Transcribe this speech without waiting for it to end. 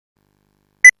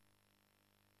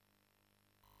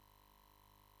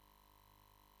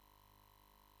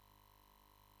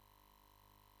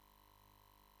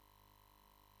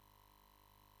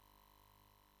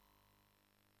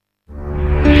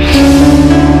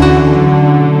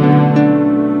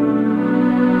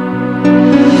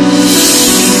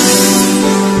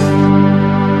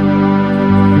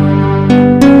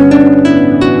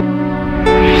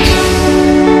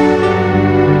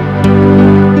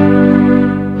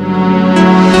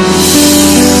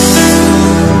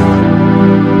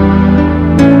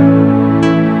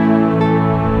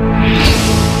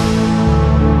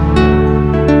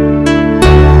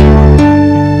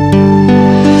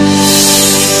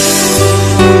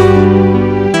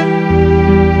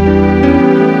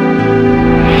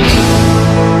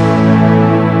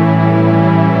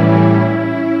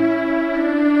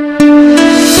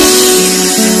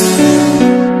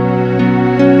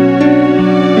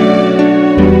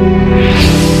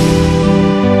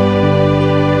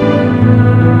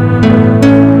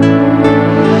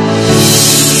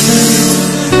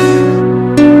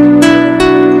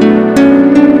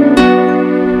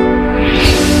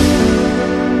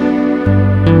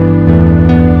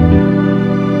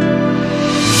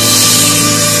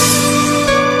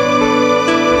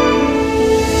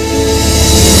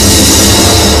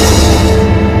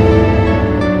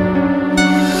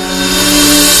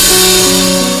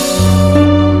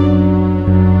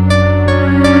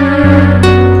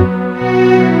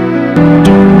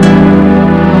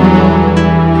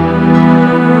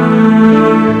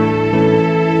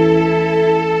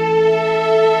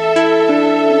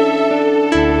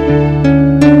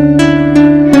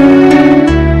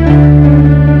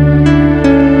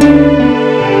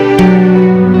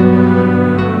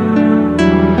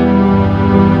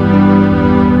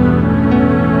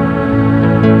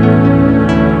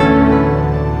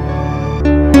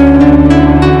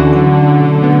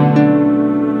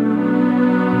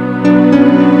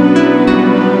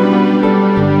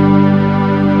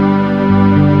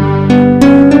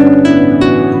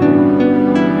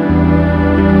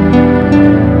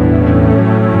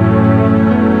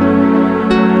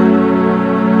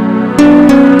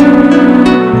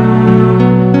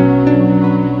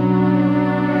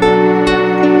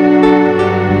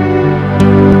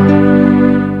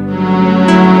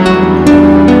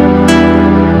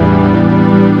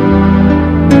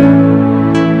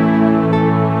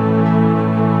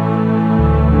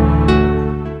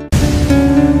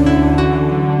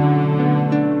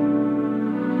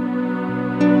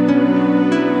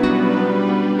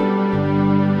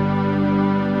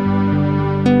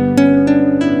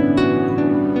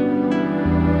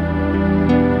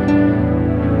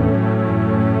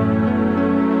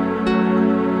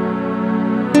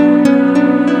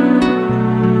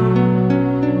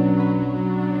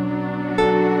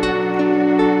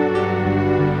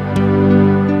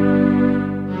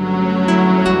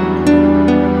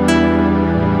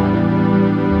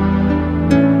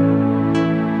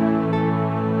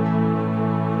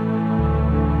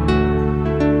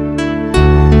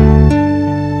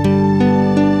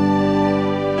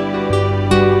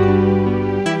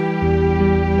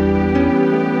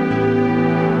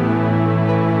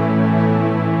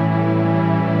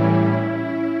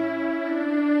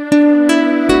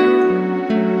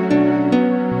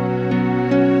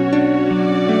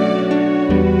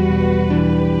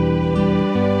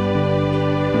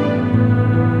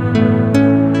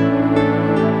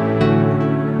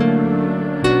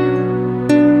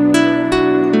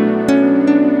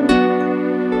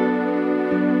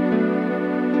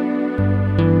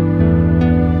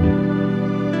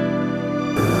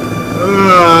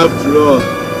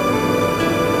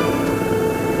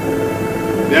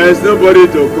nobody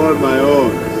to call my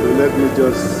own, so let me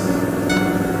just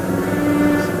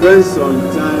spend some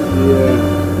time here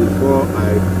before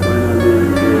I finally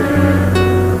leave.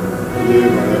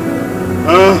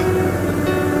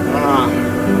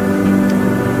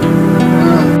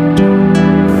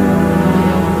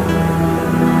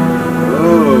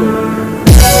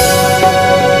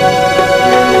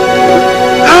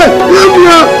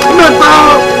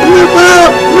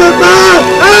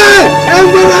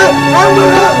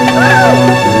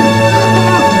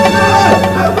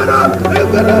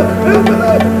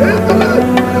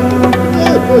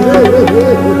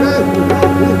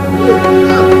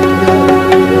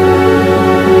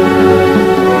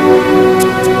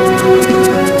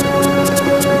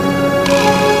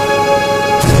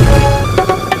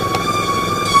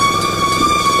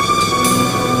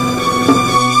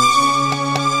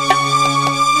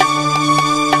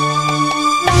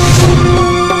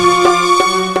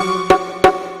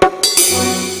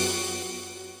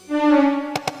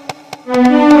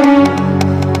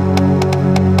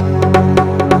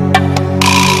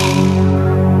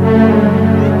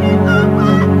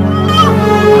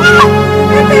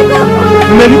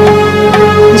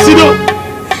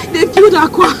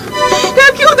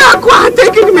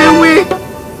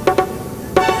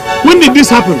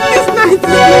 Happen? This night.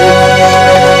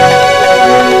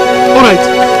 All right,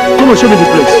 come on, show me the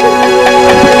place.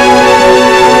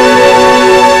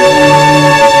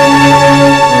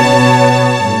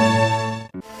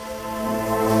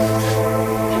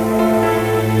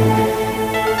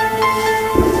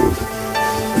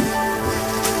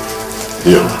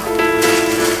 Here.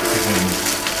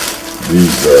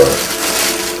 These are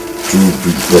 2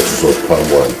 big bottles of palm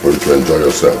wine for you to enjoy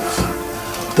yourselves.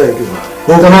 Thank you.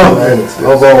 Oh, come on, man.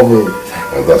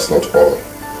 And that's not all.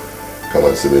 Come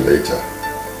and see me later.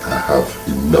 I have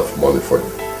enough money for you.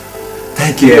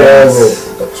 Thank you. Yes.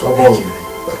 That's okay.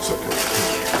 That's okay.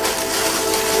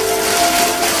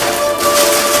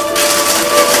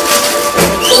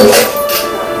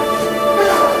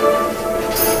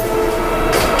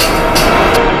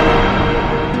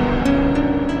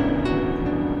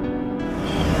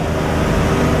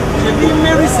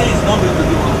 Mary says it's not going to do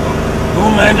it.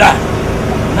 Don't mind that.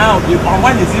 Now the palm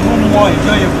wine is even more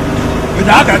enjoyable.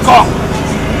 Without a call.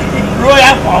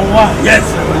 Royal palm wine. Yes.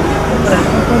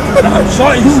 I'm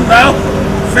sure it's now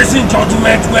facing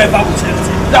judgment wherever we shall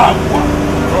see that one.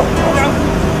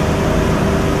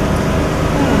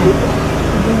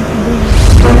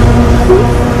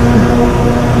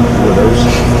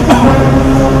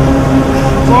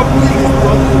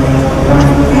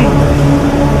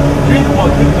 Drink more,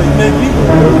 maybe.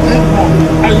 Drink more.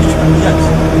 Are you sure? Yes.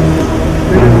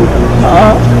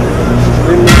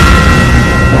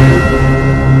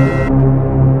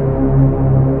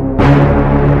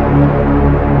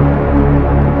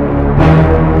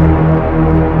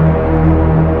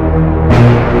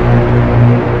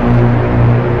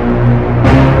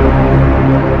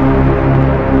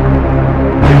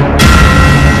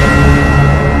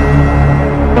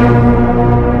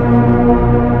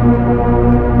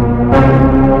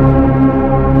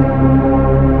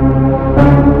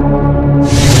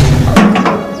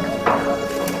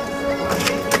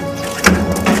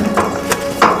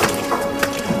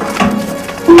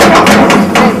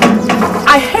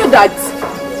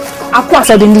 Aqua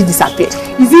suddenly disappeared.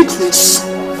 Is it true?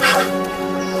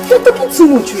 You're talking too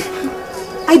much.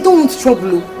 I don't want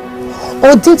trouble.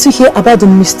 Or did you hear about the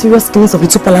mysterious killings of the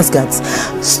 2 palace guards?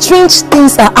 Strange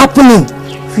things are happening.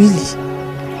 Really?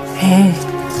 Hey,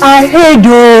 I heard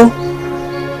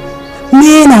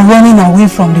men are running away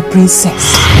from the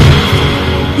princess.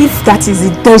 If that is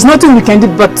it, there's nothing we can do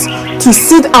but to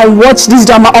sit and watch this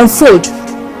drama unfold.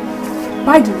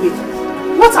 By the way,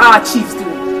 what are our chiefs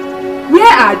doing?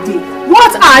 Where are they?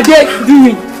 What are they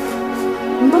doing?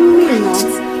 Mommy, not.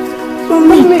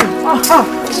 Mommy.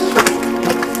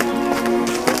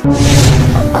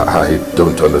 I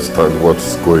don't understand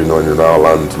what's going on in our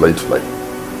land lately.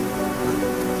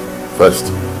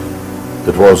 First,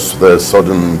 it was the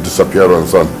sudden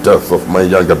disappearance and death of my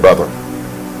younger brother.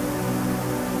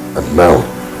 And now,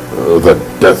 the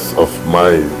death of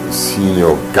my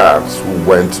senior guards who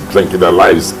went drinking their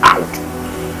lives out.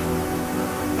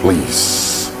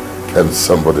 Please, can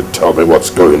somebody tell me what's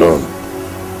going on?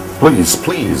 Please,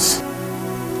 please.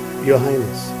 Your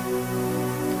Highness,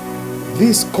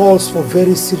 this calls for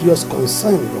very serious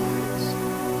concern, Your Highness.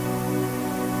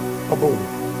 Obon,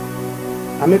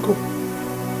 Ameko,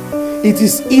 it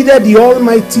is either the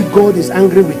Almighty God is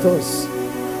angry with us,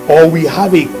 or we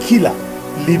have a killer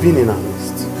living in our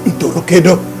midst.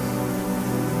 Ntorokedo.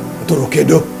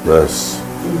 Yes,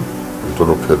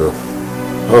 Ntorokedo.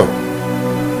 Huh.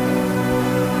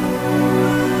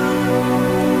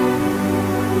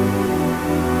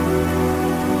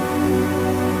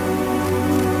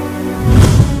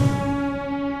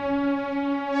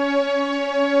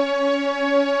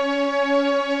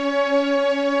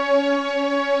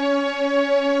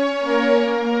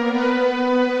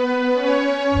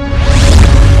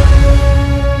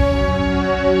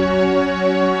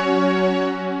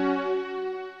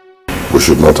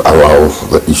 should not allow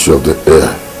the issue of the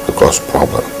heir to cause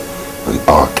problem in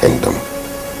our kingdom.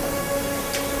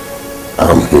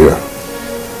 I'm here,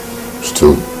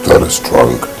 still very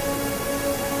strong.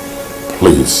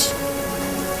 Please,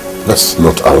 let's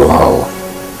not allow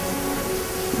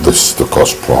this to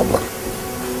cause problem.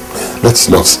 Let's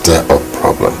not stir up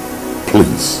problem.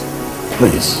 Please,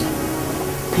 please,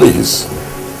 please.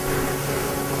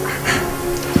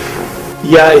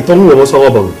 Yeah, it's only about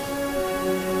Solomon.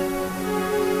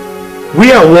 We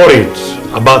are worried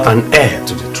about an heir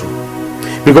to the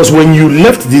throne. Because when you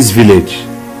left this village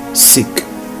sick,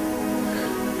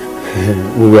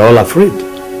 we were all afraid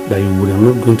that you were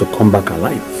not going to come back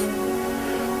alive.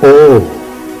 Oh,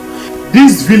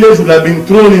 this village would have been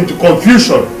thrown into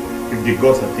confusion if the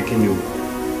gods had taken you.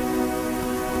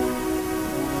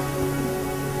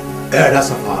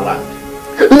 Elders of our land.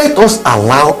 Let us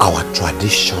allow our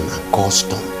tradition and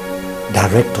custom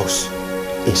direct us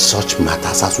in such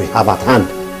matters as we have at hand.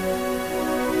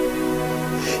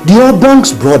 The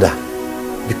Obong's brother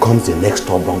becomes the next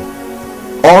Obong,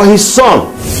 or his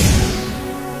son.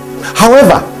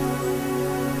 However,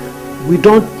 we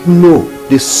don't know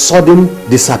the sudden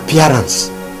disappearance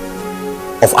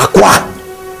of Akwa,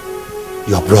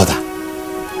 your brother.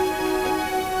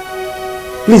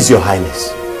 Please, Your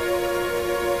Highness,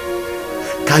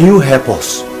 can you help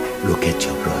us locate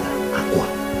your brother, Akwa?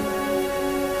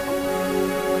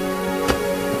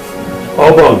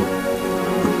 Obong,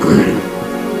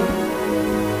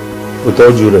 with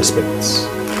all due respect,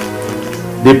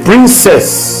 the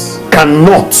princess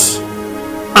cannot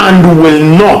and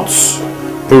will not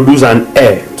produce an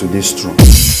heir to this throne.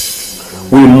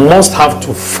 We must have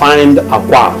to find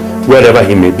Akwa wherever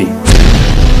he may be.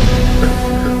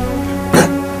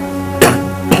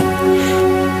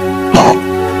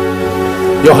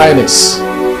 Your Highness,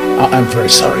 I'm very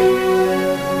sorry.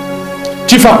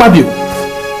 Chief Akpabio,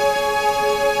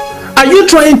 are you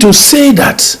trying to say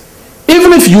that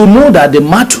even if you know that the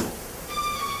Matu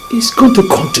is going to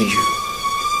come to you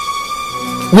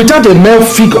without a male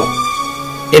figure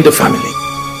in the family,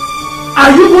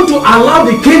 are you going to allow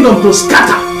the kingdom to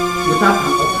scatter without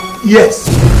an order? Yes.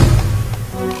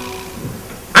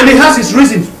 And he has his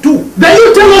reasons too. Then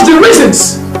you tell us the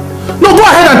reasons. No, go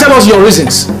ahead and tell us your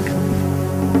reasons.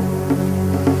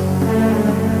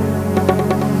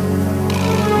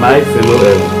 My fellow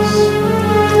elders,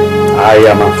 I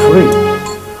am afraid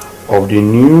of the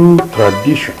new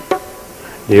tradition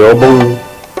the Obong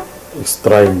is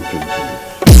trying to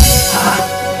introduce.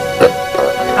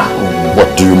 What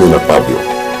do you mean, Akpabio?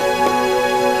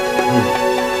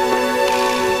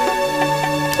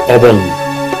 Obong,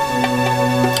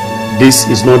 this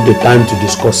is not the time to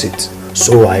discuss it,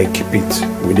 so I keep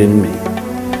it within me.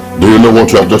 Do you know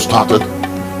what you have just started?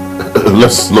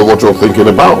 Let's know what you're thinking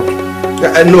about.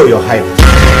 No, Your Highness.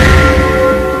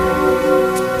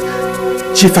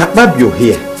 Chief Akpabio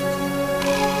here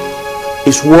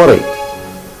is worried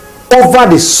over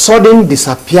the sudden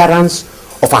disappearance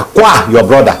of Akwa, your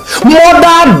brother,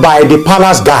 murdered by the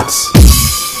palace guards,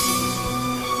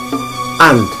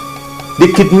 and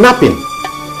the kidnapping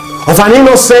of an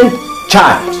innocent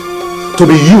child to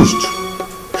be used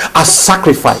as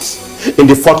sacrifice in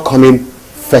the forthcoming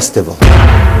festival.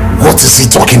 What is he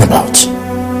talking about?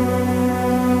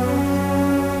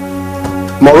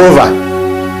 Moreover,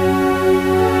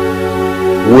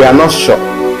 we are not sure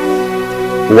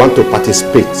we want to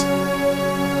participate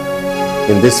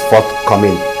in this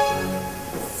forthcoming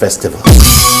festival.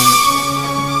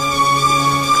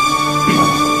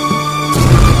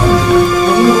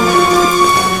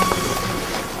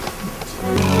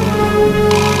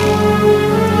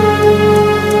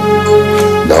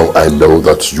 Now I know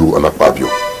that you and Akpabio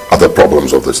are the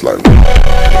problems of this land.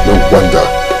 No wonder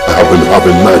I have been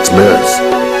having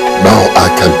nightmares. Now I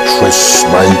can trace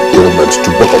my ailment to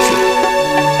both of you.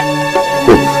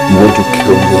 Oh, you want to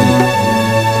kill me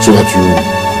so that you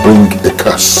bring a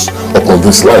curse upon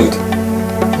this land?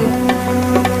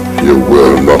 You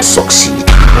will not succeed.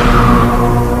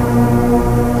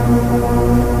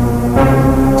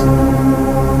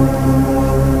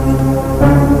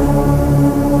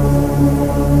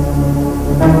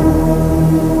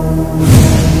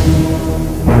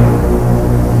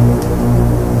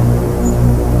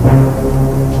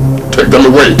 Take them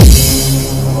away.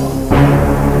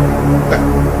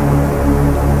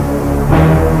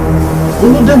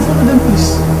 Follow them, please.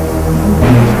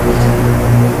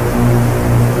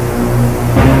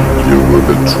 You will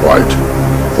be tried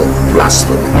for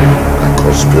blasphemy and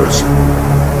conspiracy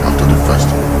after the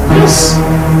festival. Yes.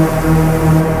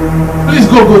 Please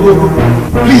go.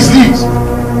 Please leave.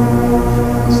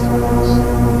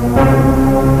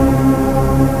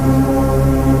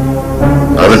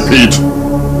 repeat,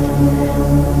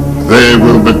 they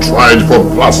will be tried for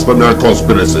blasphemy and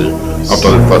conspiracy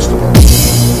after the festival.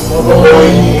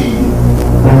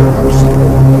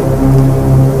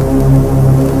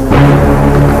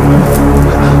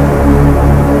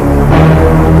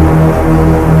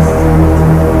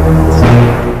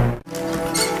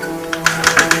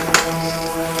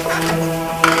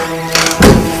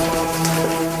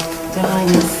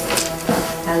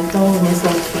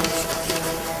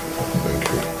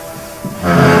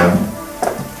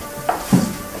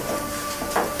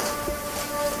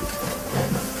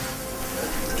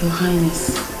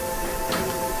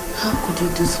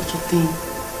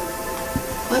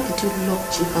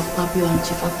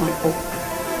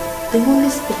 They only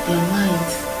speak their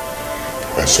minds.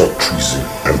 I saw treason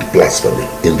and blasphemy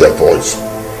in their voice.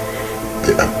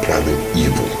 They are planning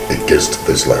evil against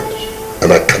this land,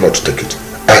 and I cannot take it.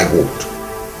 I won't.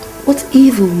 What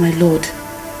evil, my lord?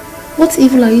 What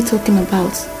evil are you talking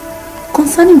about?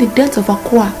 Concerning the death of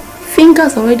Aqua,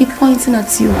 fingers already pointing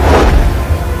at you.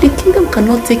 The kingdom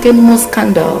cannot take any more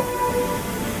scandal.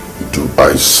 Do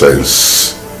I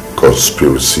sense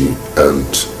conspiracy and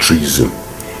treason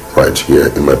right here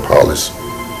in my palace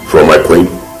from my queen?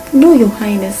 No, your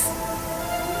highness.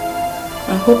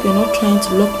 I hope you're not trying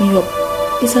to lock me up.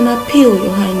 It's an appeal,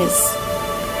 your highness.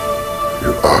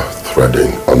 You are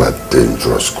treading on a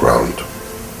dangerous ground.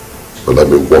 But let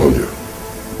me warn you,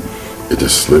 it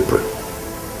is slippery.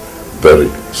 Very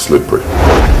slippery.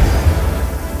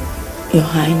 Your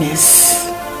highness,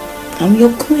 I'm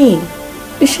your queen.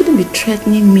 You shouldn't be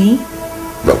threatening me.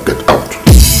 Now get out.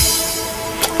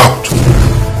 Out.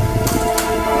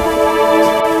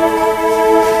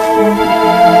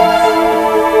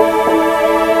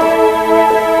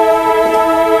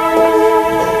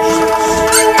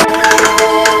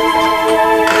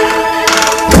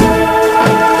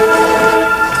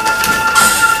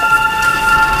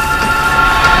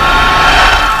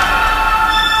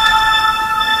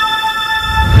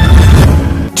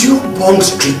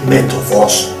 Dubong's treatment of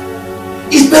us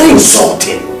is very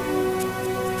insulting,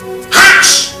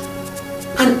 harsh,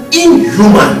 and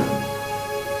inhuman.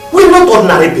 We're not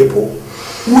ordinary people.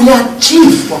 We are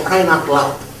chiefs, for crying out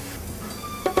loud.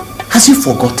 Has he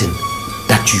forgotten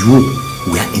that you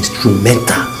were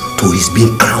instrumental to his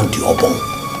being crowned the Obong?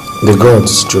 The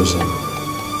gods chose him.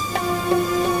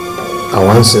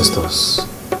 Our ancestors,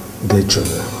 they chose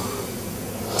him.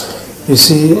 You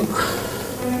see,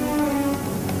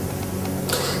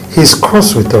 he's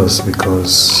cross with us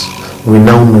because we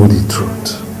now know the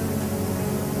truth.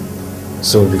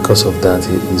 So because of that,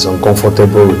 he is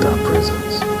uncomfortable with our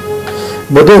presence.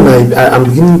 But then I'm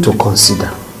beginning to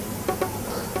consider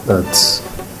that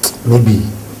maybe,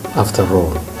 after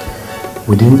all,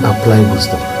 we didn't apply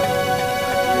wisdom.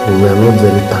 We were not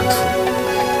very tactful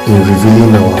in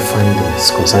revealing our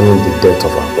findings concerning the death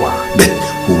of Aqua. But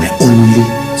we were only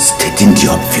stating the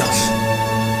obvious.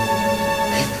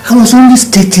 I was only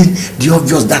stating the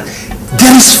obvious that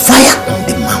there is fire on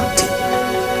the mountain.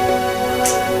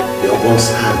 Your Obong's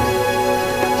hand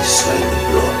is soiling with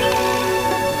blood.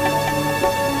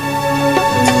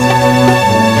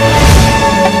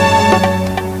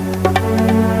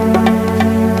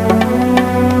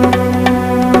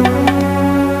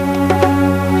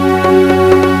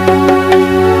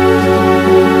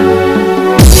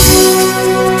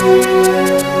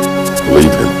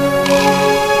 Leave him.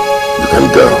 You can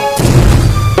go.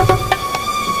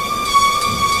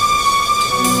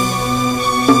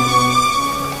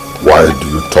 Why do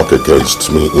you talk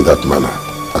against me in that manner,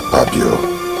 Akpabio?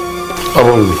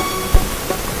 Obong,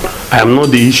 I am not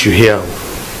the issue here.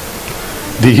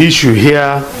 The issue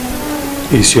here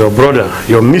is your brother,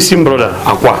 your missing brother,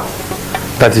 Aqua.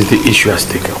 That is the issue at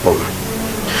stake, Obong.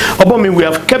 Obong, we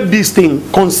have kept this thing,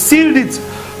 concealed it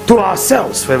to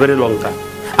ourselves for a very long time.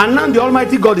 And now the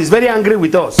Almighty God is very angry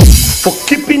with us for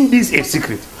keeping this a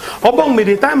secret. Obong,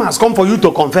 the time has come for you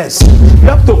to confess. You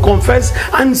have to confess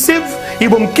and save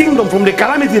Ibom kingdom from the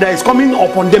calamity that is coming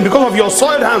upon them because of your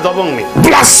soiled hands, Obong.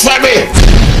 Blasphemy!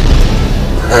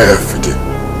 Perfidy.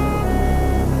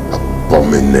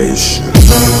 Abomination.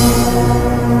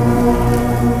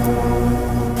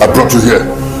 I brought you here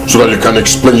so that you can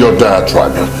explain your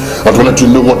diatribe and to let you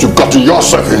know what you've gotten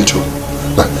yourself into.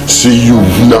 See you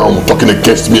now talking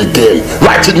against me again,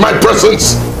 right in my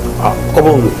presence.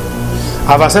 Obong,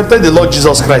 I've accepted the Lord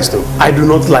Jesus Christ. I do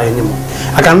not lie anymore.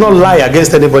 I cannot lie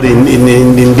against anybody in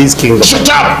this kingdom. Shut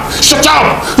up! Shut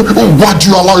up! Why do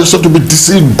you allow yourself to be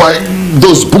deceived by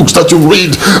those books that you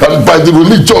read and by the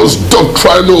religious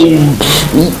doctrinal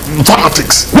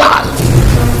fanatics? Why?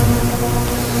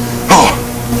 Oh,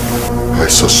 I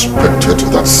suspected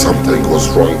that something was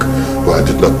wrong But I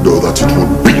did not know that it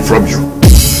would be from you.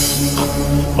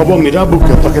 Obomi, that book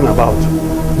you're talking about,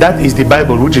 that is the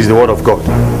Bible, which is the word of God.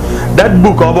 That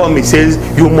book, Obomi, says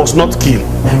you must not kill,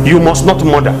 you must not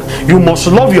murder, you must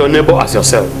love your neighbor as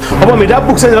yourself. Obomi, that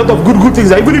book says a lot of good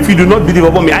things. Even if you do not believe,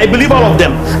 Obomi, I believe all of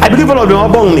them. I believe all of them,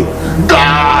 Obomi.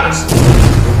 God!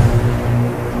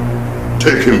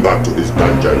 Take him back to his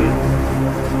dungeon.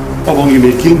 Obomi, you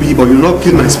may kill me, but you will not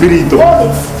kill my spirit.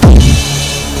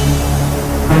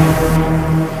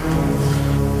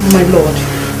 My lord,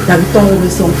 there is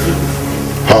always something.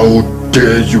 How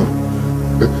dare you?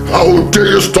 How dare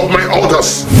you stop my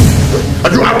orders?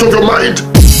 Are you out of your mind?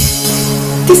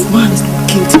 This man is not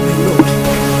guilty, my lord.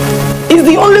 He's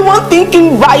the only one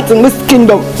thinking right in this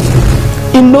kingdom.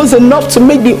 He knows enough to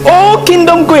make the whole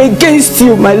kingdom go against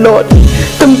you, my lord.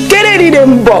 Are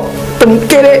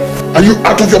you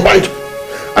out of your mind?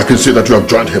 I can see that you have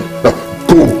joined him. Now,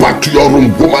 go back to your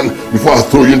room, woman, before I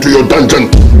throw you into your dungeon.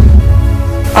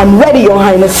 I'm ready, your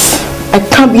highness. I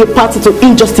can't be a party to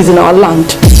injustice in our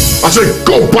land. I said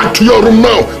go back to your room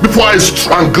now before I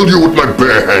strangle you with my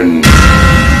bare hand.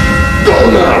 Go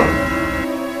now.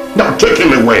 Now take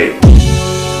him away.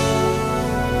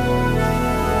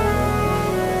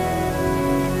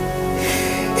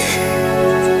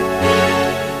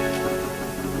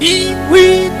 It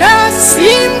will not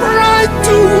seem right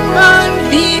to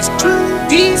man leads to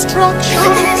destruction.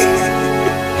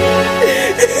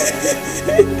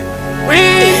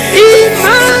 When a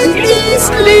man is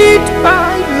led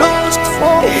by lust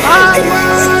for power.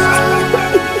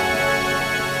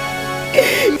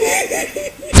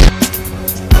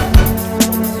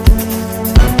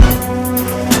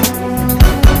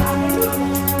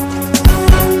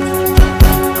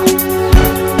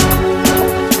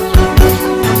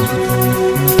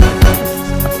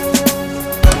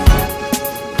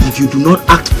 If you do not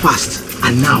act fast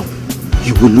and now,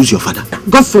 you will lose your father.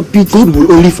 God forbid. God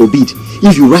will only forbid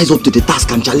if you rise up to the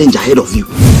task and challenge ahead of you.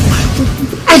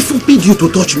 I forbid you to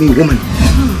touch me, woman.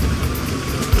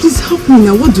 Please help me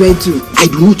now. What do I do? I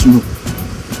do not know.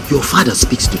 Your father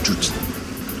speaks the truth.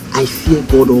 I fear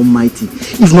God Almighty.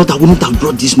 If not, I wouldn't have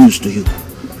brought this news to you.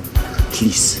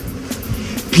 Please,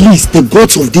 the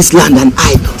gods of this land and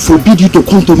I forbid you to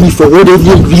come to me for any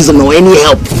reason or any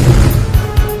help.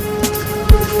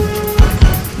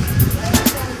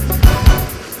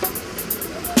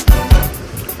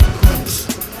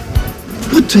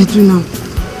 What do I do now?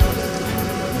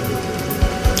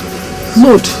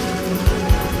 Lord,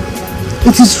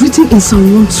 it is written in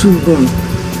Psalm 121.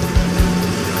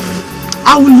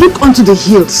 I will look unto the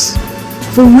hills,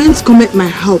 from whence cometh my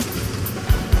help.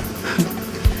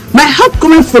 My help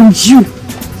cometh from you,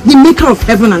 the maker of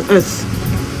heaven and earth.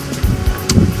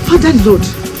 Father Lord,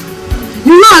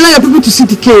 you will not allow your people to see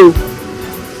decay.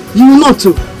 You will not.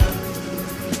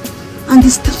 And the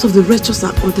steps of the righteous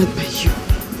are ordered by you.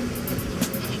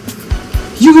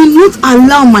 You will not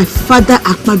allow my father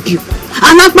Akpabio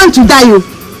and Akpan to die.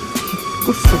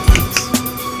 God forbid.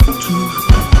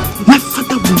 My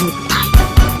father will not die.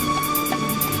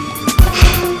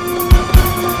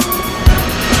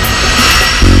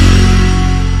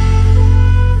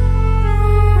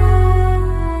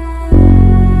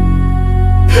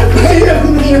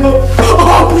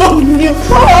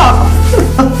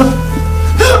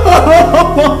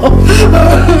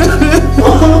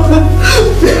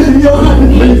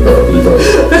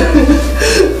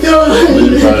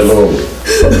 Leave her alone.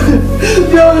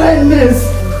 Your Highness,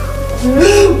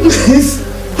 please,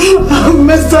 I've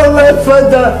messed up my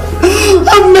father.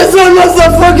 I've messed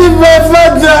up, forgive my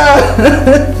father.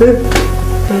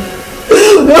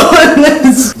 Your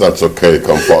Highness. That's okay,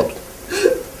 Comfort.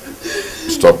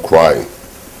 Stop crying.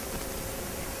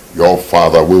 Your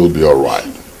father will be alright.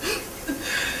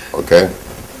 Okay?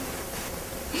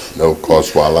 No cause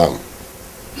for alarm.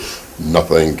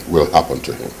 Nothing will happen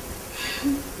to him.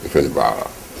 If anybody.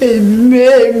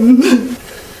 Amen.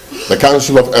 The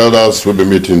Council of Elders will be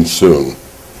meeting soon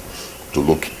to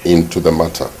look into the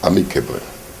matter amicably.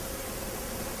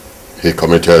 He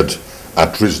committed a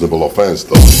treasonable offense,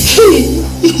 though.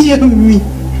 Hear me.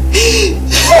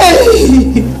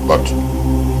 But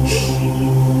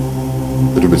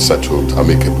it will be settled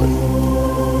amicably.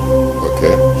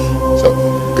 Okay? So,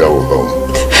 go home.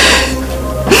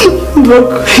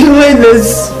 But, Your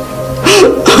Highness,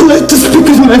 I'd like to speak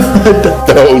with my father.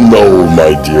 Oh no,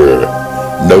 my dear.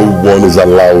 No one is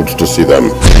allowed to see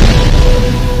them.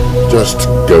 Just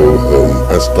go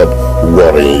home and stop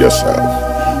worrying yourself.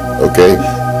 Okay?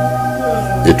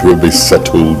 It will be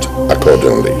settled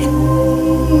accordingly.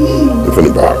 If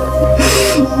anybody.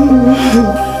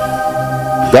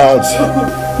 Guards,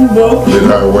 lead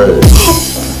her away.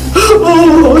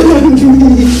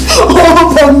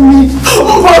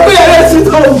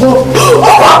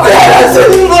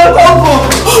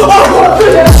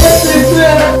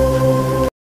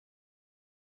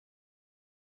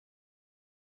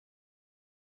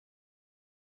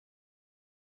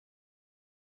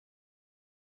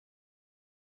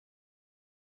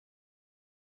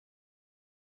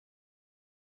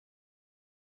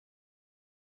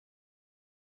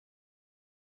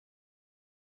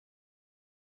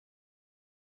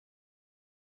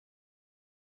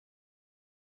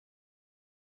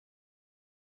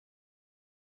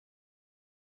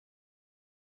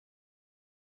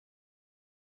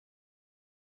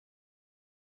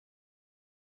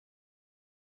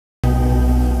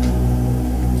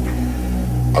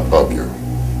 Above you.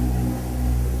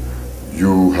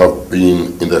 You have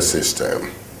been in the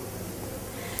system.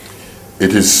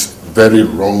 It is very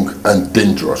wrong and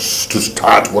dangerous to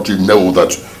start what you know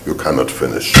that you cannot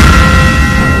finish.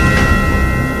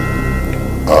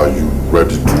 Are you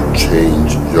ready to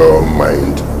change your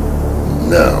mind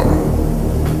now?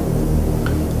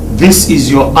 This is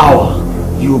your hour,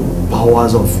 you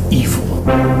powers of evil.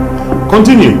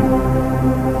 Continue.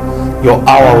 Your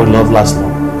hour will not last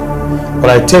long. But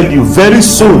I tell you, very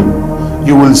soon,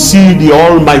 you will see the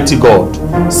Almighty God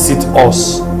sit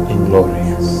us in glory.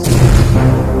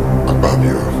 Above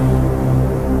you,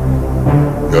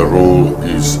 your role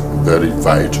is very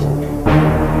vital.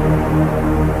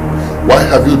 Why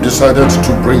have you decided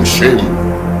to bring shame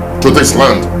to this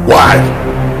land? Why?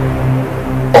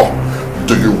 Oh,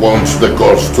 do you want the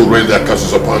gods to rain their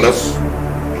curses upon us?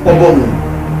 Obon,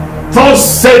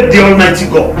 thus said the Almighty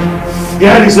God,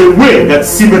 there is a way that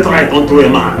seemeth right unto a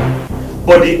man,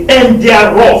 but the end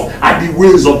thereof are the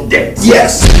ways of death.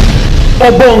 Yes.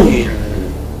 Obon,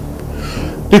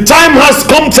 the time has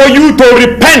come for you to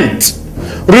repent.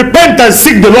 Repent and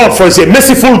seek the Lord, for he is a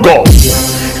merciful God.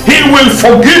 He will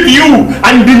forgive you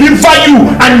and deliver you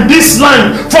and this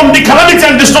land from the calamity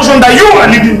and destruction that you are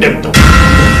leading them to.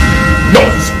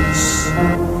 Nonsense.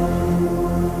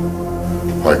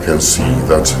 I can see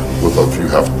that both of you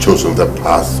have chosen the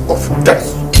path of death.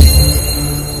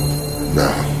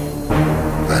 Now,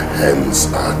 the hands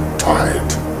are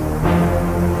tied.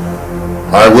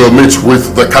 I will meet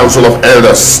with the Council of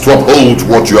Elders to uphold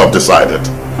what you have decided.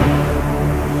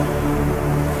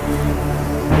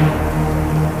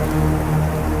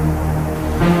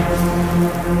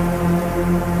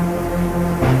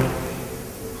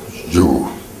 You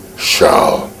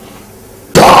shall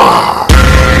die.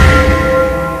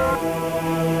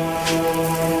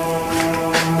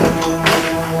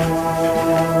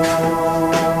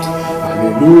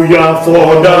 Hallelujah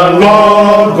for the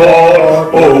Lord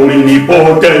God,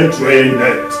 omnipotent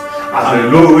reigneth.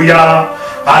 Hallelujah,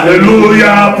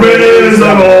 hallelujah, praise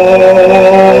the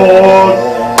Lord.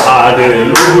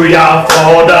 Hallelujah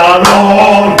for the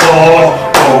Lord God,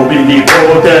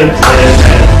 omnipotent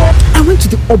reigneth. I went to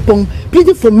the Obong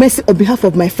pleading for mercy on behalf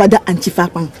of my father and Chief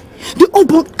Akpan. The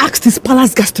Obong asked his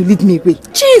palace guards to lead me away.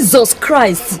 Jesus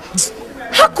Christ!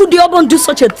 How could the Obong do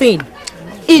such a thing?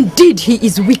 Indeed, he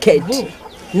is wicked.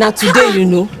 Not today, you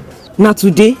know. Not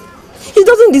today. He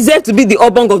doesn't deserve to be the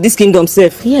Obong of this kingdom,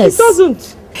 self. Yes. He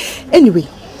doesn't. Anyway,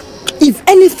 if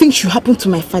anything should happen to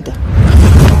my father,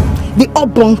 the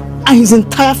Obong and his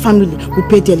entire family will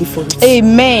pay dearly for it.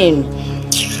 Amen.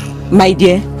 My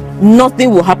dear,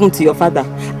 nothing will happen to your father.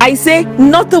 I say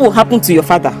nothing will happen to your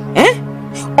father.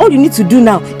 All you need to do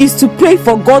now is to pray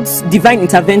for God's divine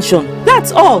intervention.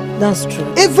 That's all. That's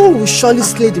true. Evil will surely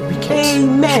slay the wicked.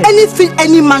 Amen. Anything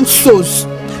any man sows,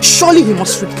 surely he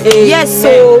must reap. Yes,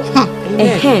 so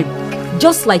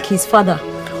just like his father,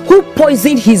 who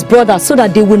poisoned his brother so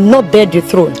that they will not bear the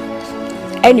throne.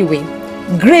 Anyway,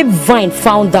 Grapevine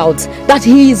found out that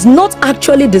he is not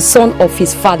actually the son of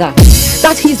his father,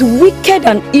 that his wicked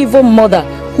and evil mother,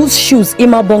 whose shoes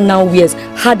Imabong now wears,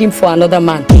 had him for another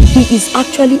man. He is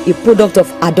actually a product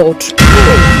of adultery.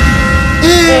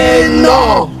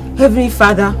 No! Heavenly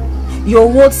Father, your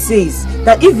word says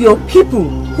that if your people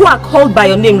who are called by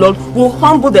your name, Lord, will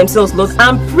humble themselves, Lord,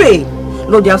 and pray,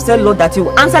 Lord, you have said, Lord, that you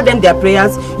will answer them their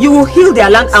prayers, you will heal their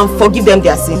land and forgive them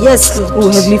their sins. Yes, Lord.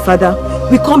 Oh, Heavenly Father,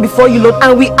 we come before you, Lord,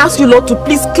 and we ask you, Lord, to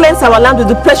please cleanse our land with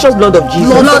the precious blood of Jesus.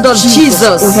 Lord of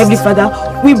Jesus. Oh, Heavenly Father,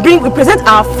 we present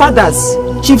our fathers,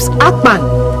 Chiefs Akpan,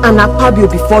 and Akpabio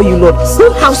before you, Lord,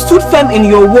 who have stood firm in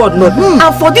your word, Lord.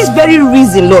 And for this very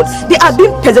reason, Lord, they are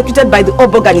being persecuted by the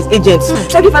Obog and his agents.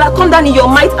 Heavenly Father, come down in your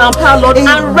might and power, Lord,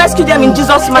 and rescue them in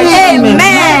Jesus' mighty name.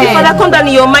 Heavenly Father, come down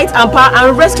in your might and power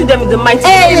and rescue them in the mighty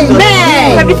name.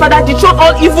 Heavenly Father, dethrone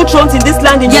all evil thrones in this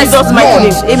land in Jesus' mighty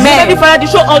name. Heavenly Father,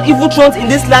 dethrone all evil thrones in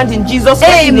this land in Jesus'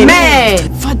 mighty name.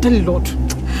 Father, Lord,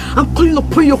 I'm calling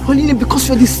upon your holy name because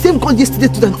you're the same God yesterday,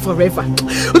 today, and forever.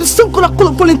 You're the same God I call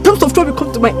upon in times of trouble.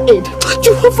 Come to my aid.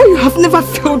 Jehovah, you have never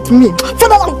failed me.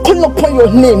 Father, I'm calling upon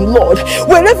your name, Lord.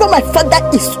 Wherever my father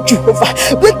is, Jehovah,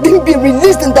 let him be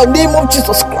released in the name of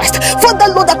Jesus Christ.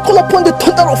 Father, Lord, I call upon the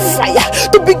thunder of fire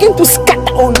to begin to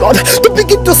scatter, oh Lord, to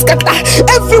begin to scatter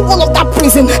every wall of that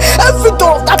prison, every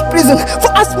door of that prison,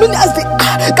 for as many as they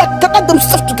are, that gather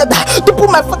themselves together to put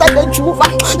my father there,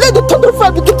 Jehovah. Let the thunder of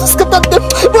fire begin to scatter them.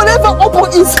 Whatever Obo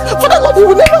is, Father Lord, he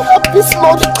will never have peace,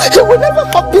 Lord. He will never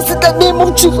have peace in the name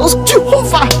of Jesus.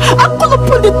 Jehovah, I call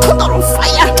upon the thunder of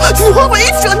fire. Jehovah,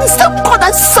 if you're the same God I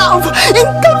serve in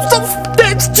terms of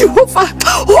death, Jehovah,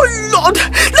 oh Lord,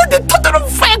 let the thunder of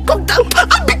fire come down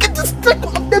and begin to strike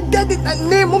all of the dead in the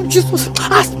name of Jesus.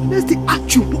 As soon as they are,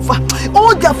 Jehovah,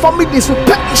 all their families will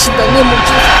perish in the name of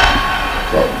Jesus.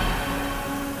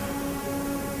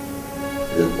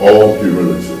 In all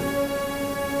humility,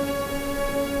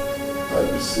 I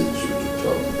beseech you to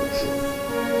tell me the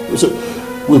truth. You see,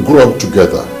 we grew up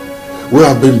together. We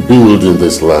have been building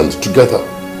this land together.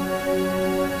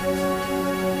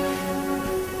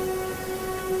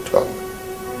 Tell me,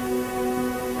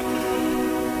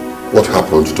 what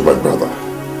happened to my brother?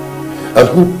 And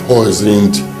who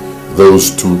poisoned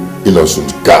those two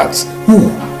innocent guards? Who?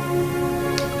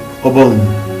 Obong,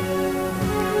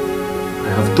 I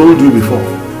have told you before,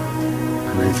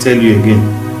 and I tell you again,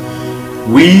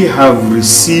 we have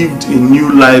received a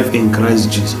new life in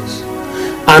Christ Jesus.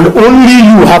 And only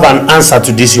you have an answer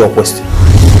to this your question.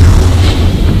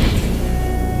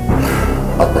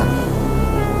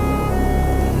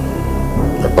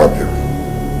 Akpabio,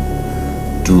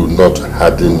 do not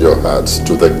harden your hearts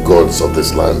to the gods of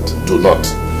this land. Do not.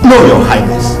 No, your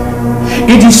highness.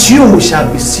 It is you who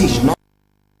shall beseech, not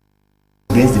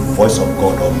against the voice of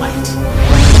God Almighty.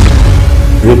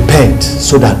 Repent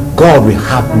so that God will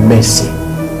have mercy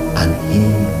and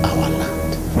heal our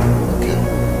land. Okay.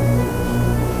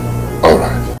 All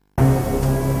right.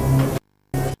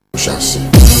 We shall see.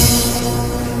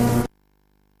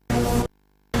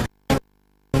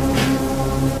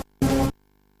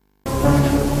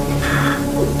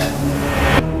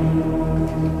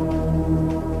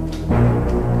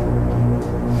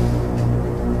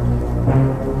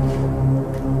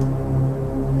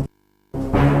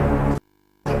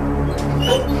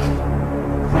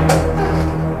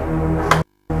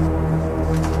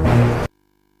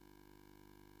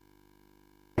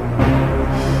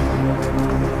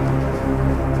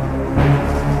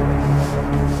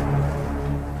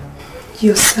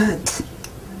 You're sad.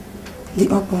 The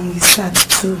Obong is sad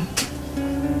too.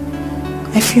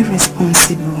 I feel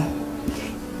responsible.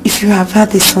 If you have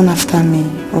had a son after me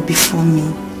or before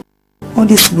me, all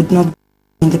this would not be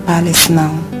in the palace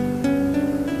now.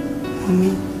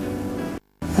 Mommy,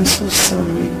 I'm so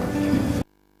sorry.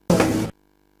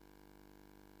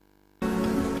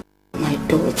 My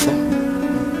daughter,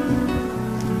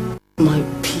 my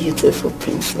beautiful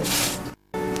princess.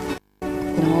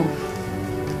 No.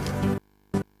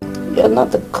 You're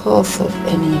not the cause of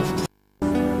any of this.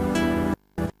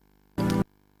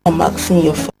 I'm asking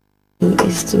your father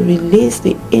is to release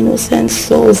the innocent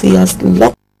souls he has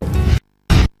locked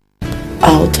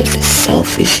out of his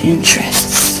selfish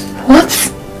interests. What?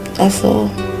 That's all.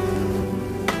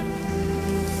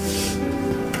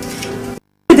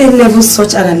 They level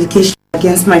such an allegation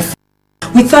against my father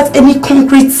without any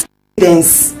concrete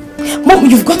evidence. Mom,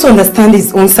 you've got to understand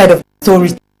his own side of the story.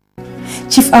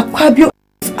 Chief Akpabio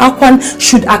Akwan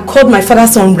should accord my father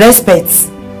some respect.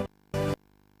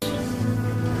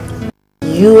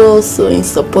 You also in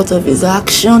support of his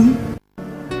action?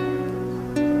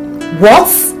 What?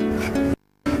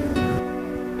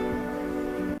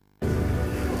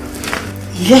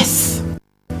 Yes.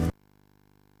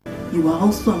 You are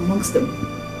also amongst them.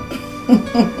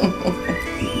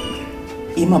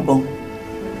 Imabong,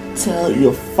 tell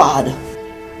your father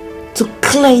to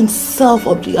clear himself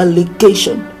of the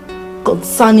allegation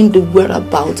concerning the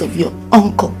whereabouts of your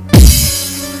uncle.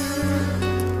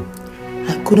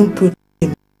 I couldn't produce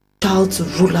a child to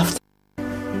rule after.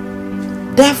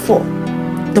 Therefore,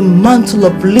 the mantle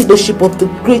of leadership of the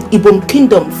great Ibom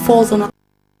kingdom falls on us.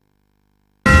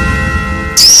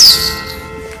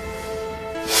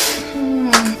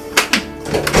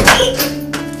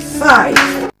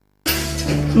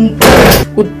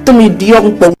 With me, the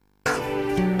young boy,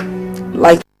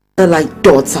 like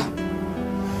daughter.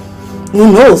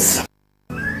 Who knows?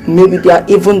 Maybe they are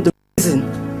even the reason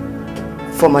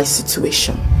for my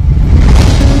situation.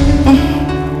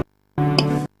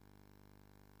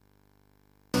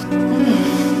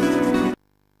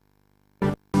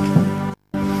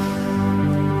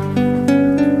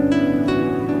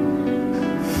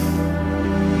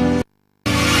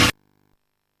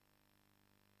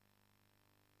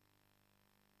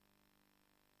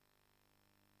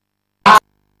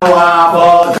 Our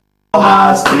God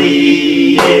has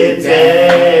created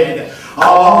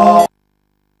all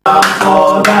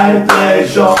for thy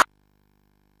pleasure.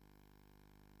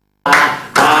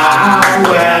 And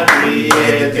we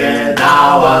created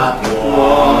our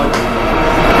world.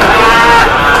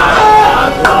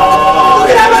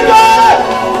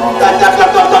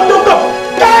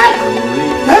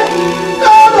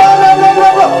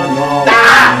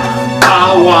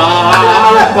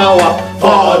 Power,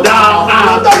 for thou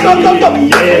art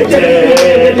created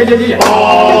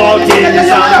all things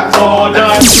and for the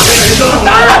creation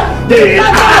they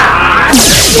are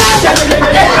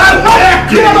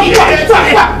created.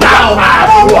 Thou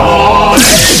art one.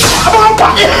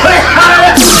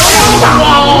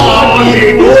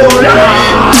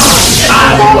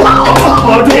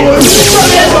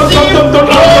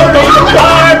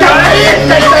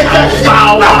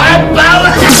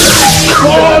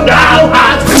 For thou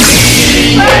art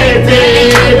created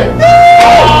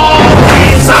all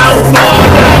things out for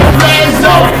the praise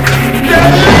of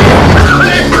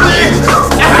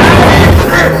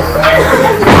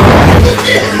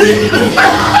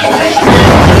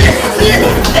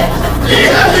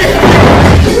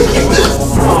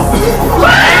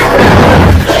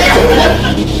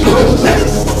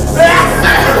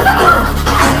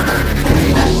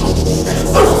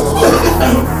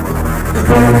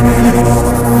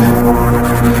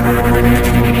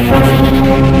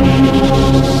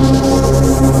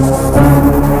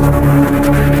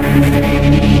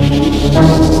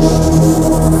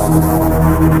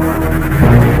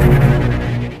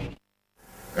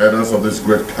Elders of this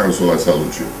great council, I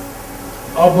salute you.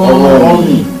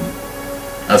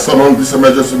 I summoned this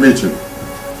emergency meeting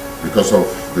because of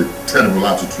the terrible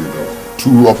attitude of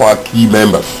two of our key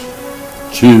members,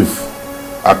 Chief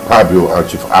Akpabio and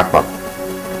Chief Akpab.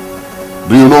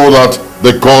 Do you know that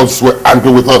the gods were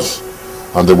angry with us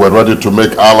and they were ready to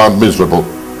make our land miserable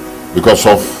because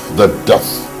of the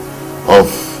death of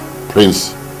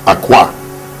Prince Akwa,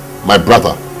 my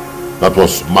brother, that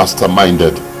was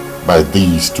masterminded by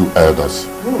these two elders.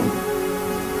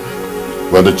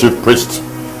 When the chief priest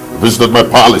visited my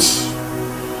palace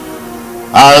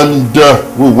and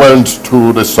we went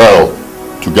to the cell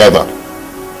together,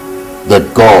 the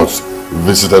gods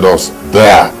visited us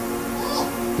there.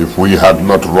 If we had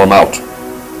not run out,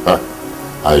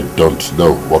 I don't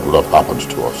know what would have happened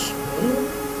to us.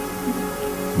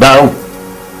 Now,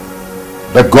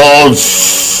 the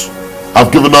gods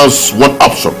have given us one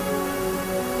option,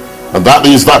 and that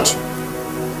is that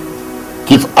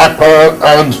Chief Akpa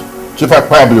and Chief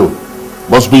Akpabio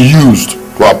must be used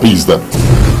to appease them.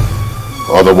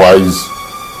 Otherwise,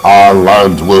 our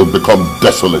land will become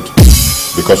desolate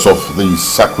because of the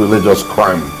sacrilegious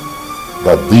crime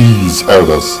that these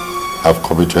elders have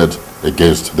committed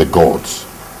against the gods.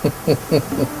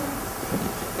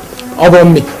 Over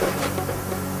me.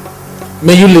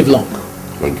 May you live long.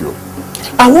 Thank you.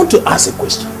 I want to ask a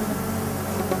question.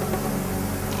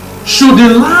 Should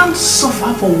the land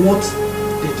suffer for what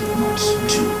they did not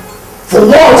do? For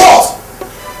what?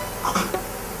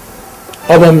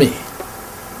 Over me.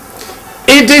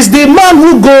 It is the man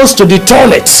who goes to the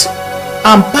toilet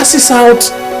and passes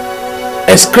out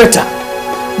excreta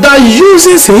that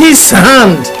uses his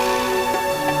hand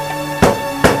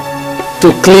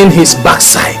to clean his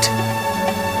backside.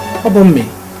 Over me.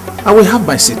 I will have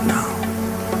my seat now.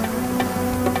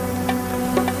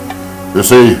 You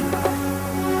see,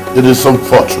 it is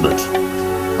unfortunate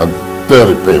and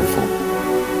very painful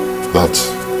that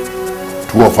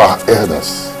two of our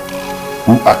elders,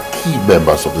 who are key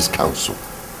members of this council,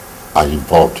 are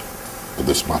involved in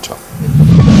this matter.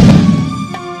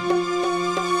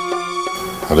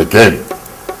 And again,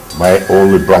 my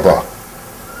only brother,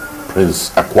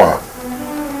 Prince Akwa,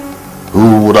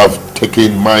 who would have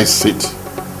taken my seat,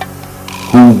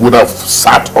 who would have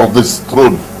sat on this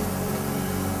throne,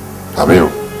 I mean,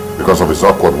 because of his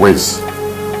awkward ways,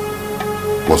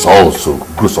 was also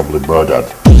gruesomely murdered.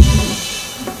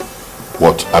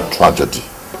 What a tragedy.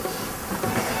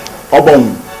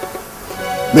 Obon,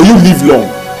 may you live long.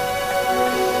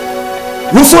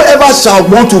 Whosoever shall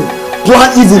want to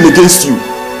plan evil against you,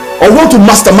 or want to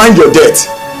mastermind your death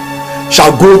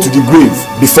shall go to the grave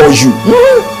before you.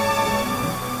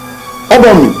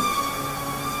 Obomi,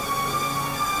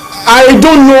 I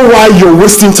don't know why you're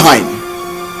wasting time.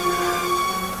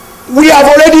 We have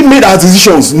already made our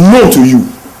decisions known to you.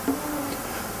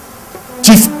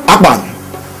 Chief Akpabio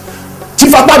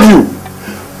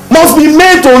must be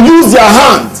made to use their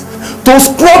hands to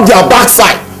scrub their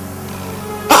backside.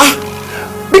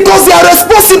 Because they are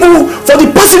responsible for the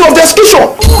passing of the execution.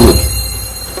 Good.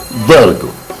 Very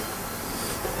good.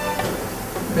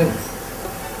 Thank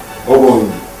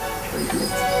you.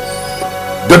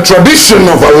 The tradition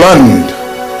of a land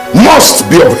must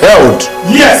be upheld.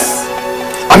 Yes.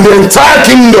 And the entire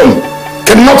kingdom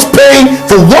cannot pay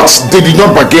for what they did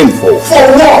not bargain for. For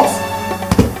what?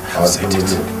 I've said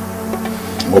it.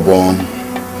 Obon.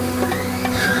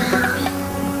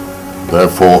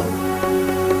 Therefore,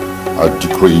 I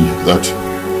decree that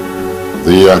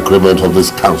the agreement of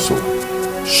this council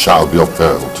shall be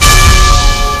upheld.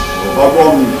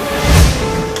 Obon.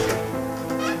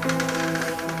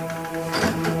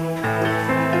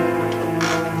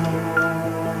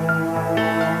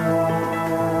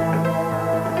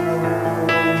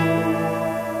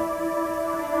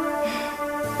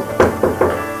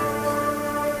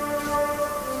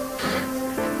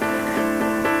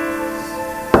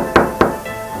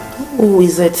 Who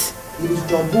is it? It is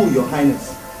Jumbo, Your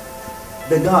Highness.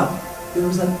 The guard, there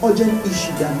is an urgent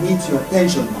issue that needs your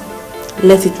attention now.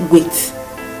 Let it wait.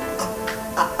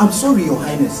 I'm sorry, Your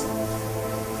Highness,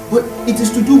 but it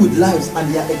is to do with lives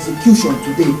and their execution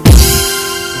today.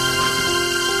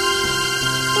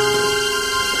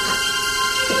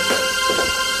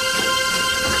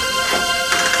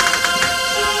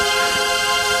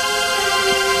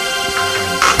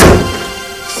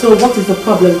 So what is the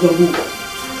problem, Jumbo?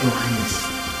 Your Highness,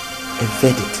 a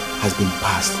verdict has been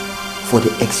passed for the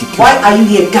execution. Why are you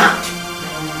here, guard?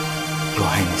 Your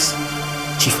Highness,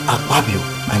 Chief Akpabio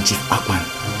and Chief Akman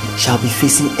shall be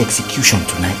facing execution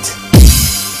tonight.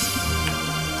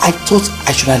 I thought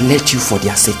I should have let you for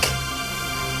their sake.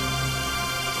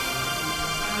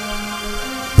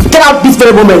 Get out this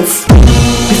very moment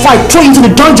before I throw you into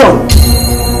the dungeon.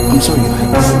 I'm sorry, Your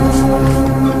Highness.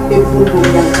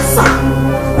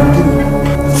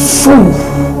 Fool.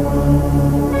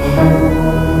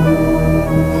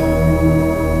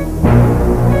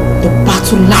 The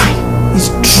battle line is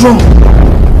drawn.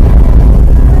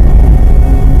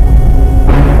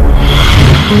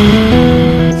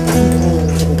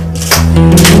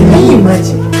 Can you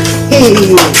imagine? Hey,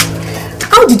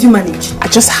 how did you manage? I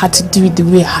just had to do it the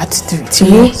way I had to do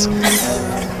it.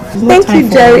 You know? Thank you,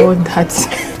 Jerry.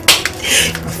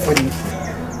 Funny.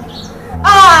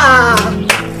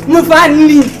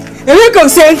 Mufani, a week of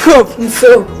Saint Hope.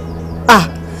 So,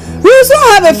 we also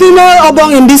have a female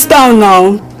obong in this town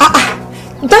now.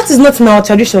 That is not in our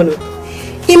tradition.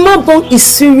 Imabong is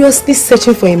seriously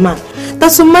searching for a man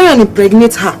that will marry and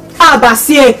impregnate her.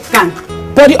 Basie can.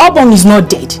 But the obong is not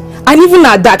dead. And even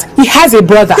at that, he has a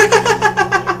brother.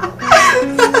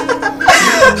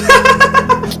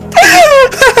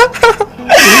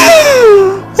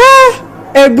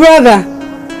 A brother.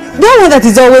 That one that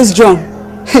is always drunk.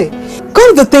 Hey,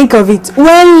 come to think of it,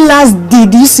 when last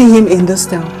did you see him in this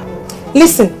town?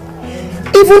 Listen,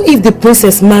 even if the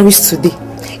princess marries today,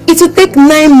 it will take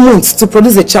 9 months to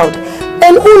produce a child.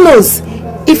 And who knows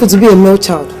if it will be a male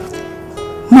child.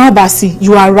 Mabasi,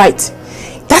 you are right.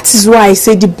 That is why I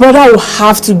say the brother will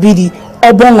have to be the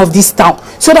obong of this town.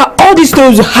 So that all these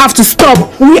stories will have to stop.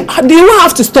 They will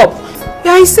have to stop.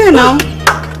 Yeah, I say now.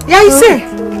 Yeah, I say.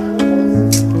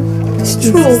 It's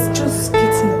true. It's just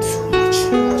getting too much.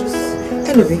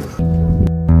 Anyway.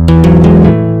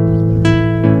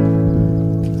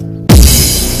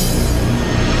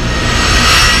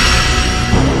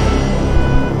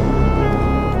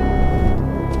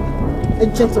 A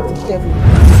gentle of the devil.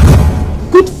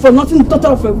 Good for nothing daughter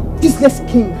of a useless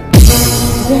king.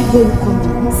 Where will you come to?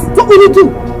 What will you do?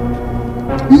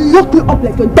 Lock me up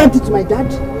like your dad did to my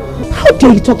dad? How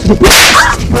dare you talk to the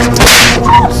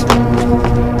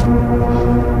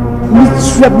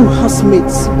miserable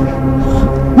housemates?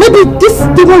 Maybe this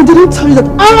demon didn't tell you that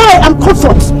I am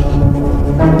Comfort,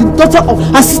 the daughter of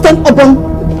Assistant Obon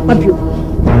Mabio.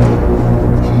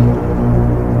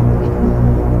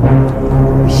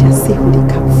 We shall see who the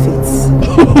cap fits.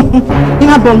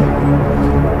 Inabon,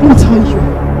 let me tell you,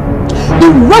 the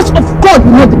wrath of God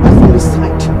will not depart from this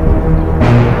side.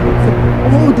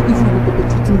 For all the evil we will be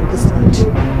treating in this land.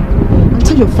 And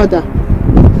tell your father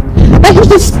that he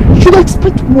should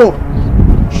expect war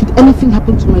should anything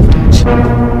happen to my dad.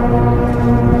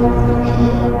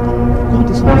 God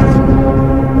is not with me.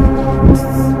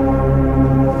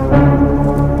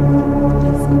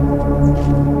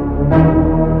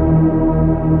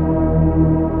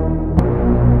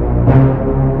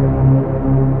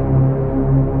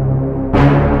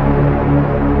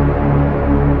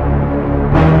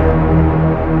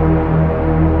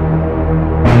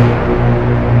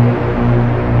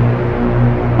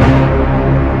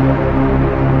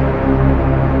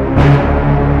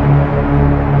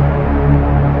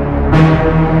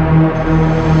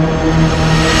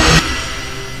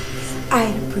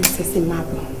 I, Princess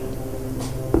Imabo,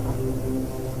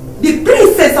 the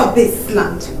princess of this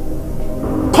land,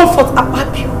 comfort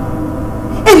Apapio,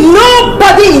 and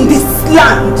nobody in this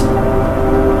land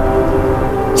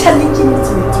challenging it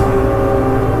to it.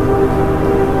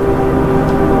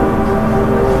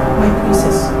 My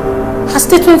princess, her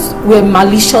statements were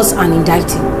malicious and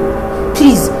indicting.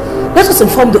 Please, let us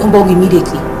inform the Umbog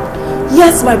immediately.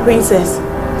 Yes, my princess.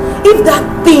 If that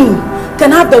thing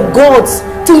can have the guts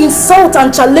to insult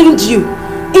and challenge you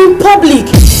in public,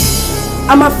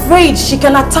 I'm afraid she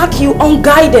can attack you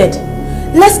unguided.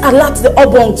 Let's alert the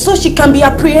Obong so she can be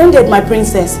apprehended, my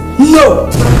princess. No!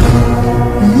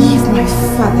 Leave my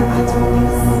father at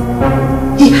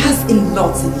peace. He has a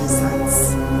lot in his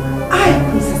hands. I,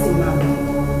 Princess Imabo,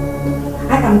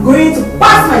 I am going to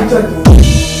pass my judgment.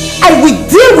 I will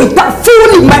deal with that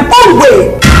fool in my own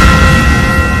way.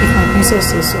 If my princess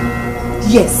says so.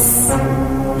 Yes.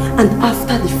 And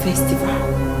after the festival,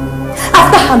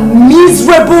 after her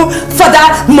miserable father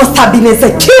must have been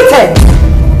executed,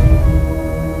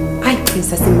 I,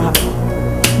 Princess Imabo,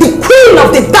 the queen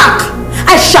of the dark,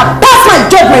 I shall pass my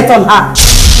judgment on her.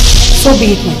 So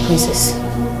be it, my princess.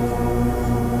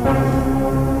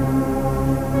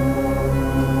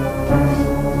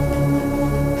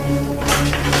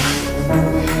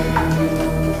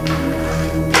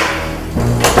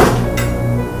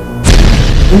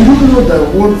 Do you know that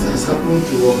what has happened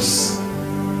to us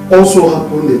also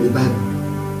happened in the Bible?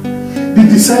 The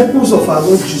disciples of our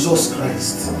Lord Jesus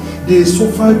Christ, they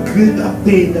suffered greater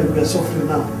pain than we are suffering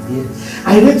now. Yes.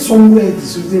 I read somewhere it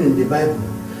is written in the Bible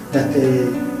that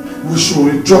we should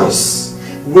rejoice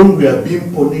when we are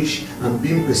being punished and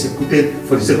being persecuted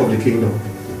for the sake of the kingdom.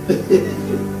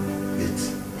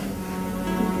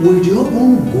 Will your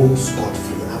own go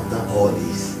scot-free after all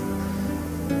this?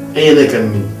 And they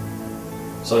can mean.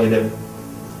 Sorry, them.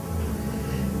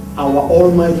 Our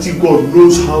Almighty God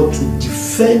knows how to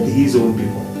defend His own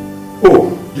people.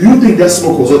 Oh, do you think that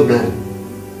smoke was ordinary?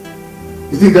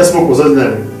 You think that smoke was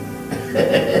ordinary?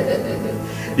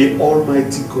 The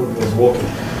Almighty God was working.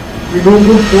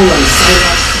 Remember Paul and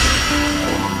Silas?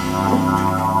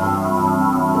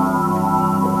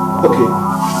 Okay,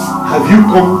 have you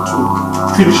come to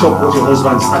finish up what your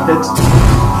husband started?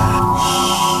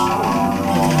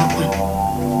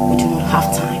 Have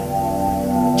time.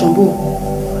 Jumbo,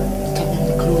 get them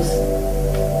the clothes.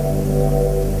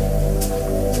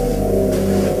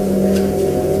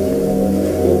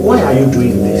 Why are you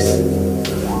doing this?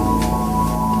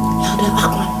 Elder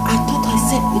Akman, I thought I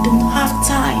said we don't have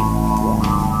time.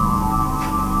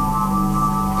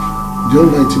 The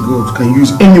Almighty God can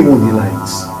use anyone He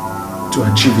likes to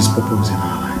achieve His purpose in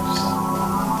our lives.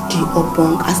 The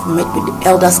Obong has met with the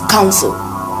Elders' Council,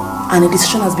 and a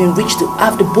decision has been reached to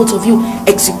have the both of you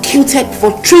executed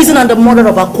for treason and the murder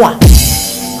of Akwa.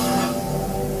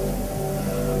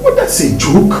 What, that's a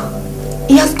joke?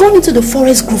 He has gone into the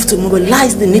forest grove to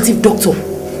mobilize the native doctor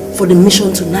for the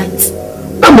mission tonight.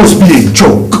 That must be a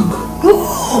joke.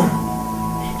 Oh,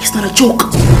 it's not a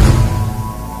joke.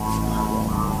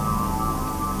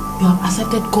 You have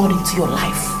accepted God into your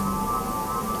life,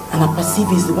 and I perceive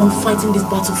He's the one fighting this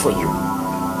battle for you.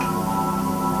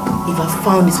 If I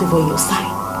found His favor in your side,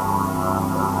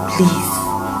 please,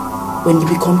 when you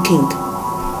become king,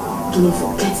 do not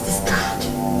forget this card.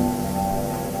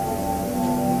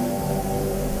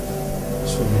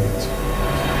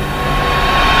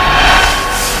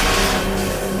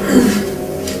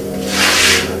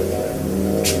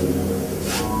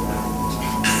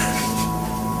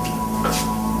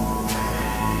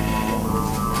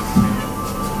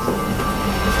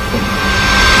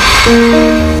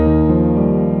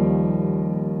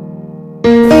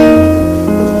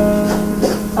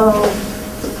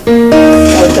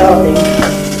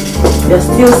 You're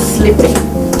still sleeping.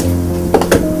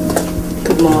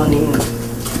 Good morning.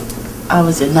 How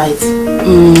was your night?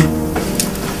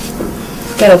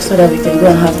 Get up so that we can go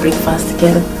and have breakfast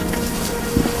together.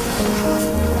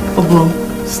 Oh bro,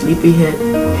 sleepyhead.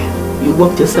 You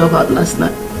worked yourself out last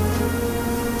night.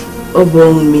 Oh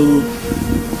bro, me.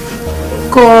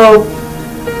 Go.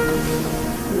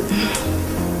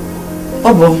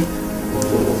 Oh bro.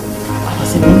 I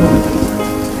was in the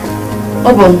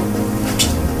Oh bro.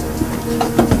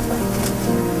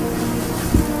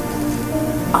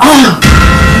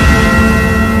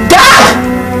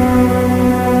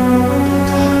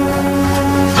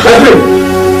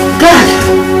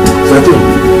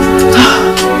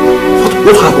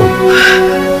 What happened?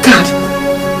 God.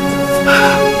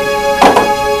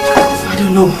 I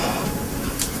don't know.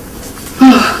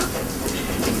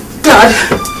 God.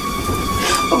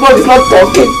 My body's not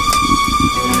talking.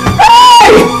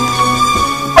 Hey!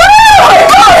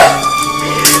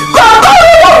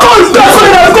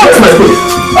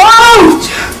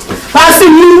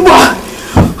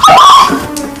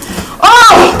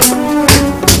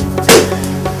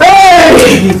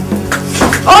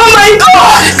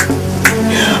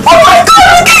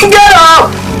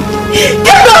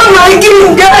 My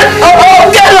king, get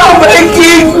up, my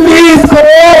king, please.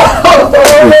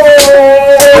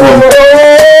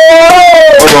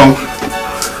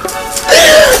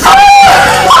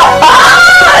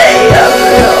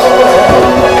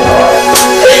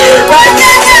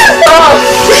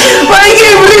 My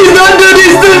king, please don't do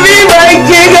this to me, my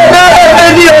king. I don't have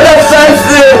any other person,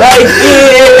 my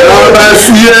king.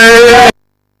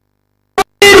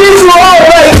 It is wrong,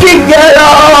 my king, get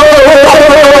out.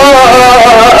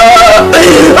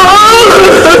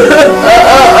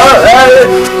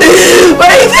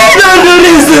 My king, don't do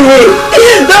this to me.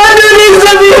 Don't do this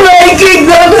to me, my king.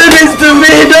 Don't do this to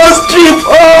me. Don't strip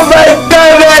off my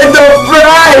garment. Don't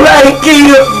fry, my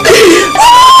king.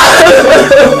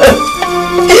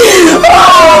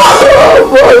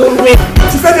 Follow me.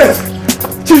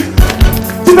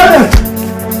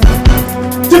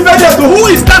 Who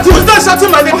is that? Who is that shouting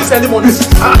my name this early morning?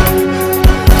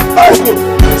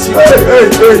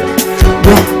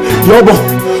 Yobo,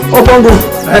 Obongo.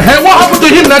 What happened to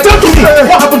him? Now tell to me.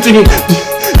 What happened to him?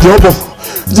 Yobo.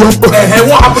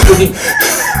 What happened to him?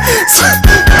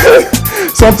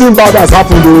 Something bad has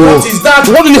happened. What is that?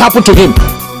 What really happened to him?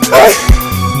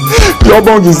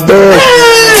 Yobong is dead.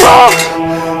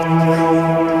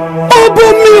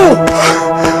 Obomio!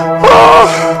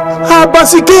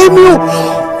 Abasikemio!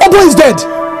 Obo is dead.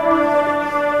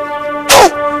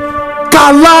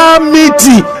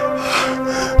 Calamity!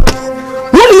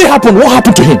 What really happened? What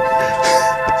happened to him?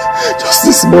 Just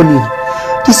this morning.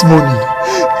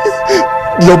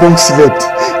 Yobong slept.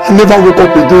 He never woke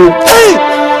up again. Hey!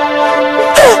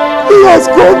 He has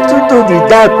gone to the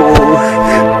dark.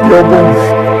 Yobong.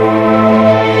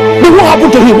 But what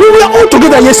happened to him? We were all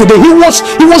together yesterday. He was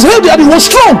healthy and he was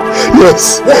strong.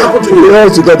 Yes. What happened to him? We were all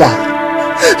together.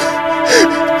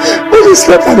 When he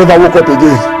slept and never woke up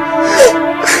again.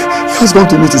 He has gone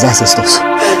to meet his ancestors.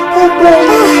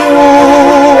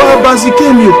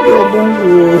 Abasikemio.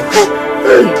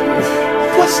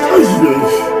 What's that?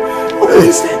 What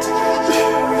is that?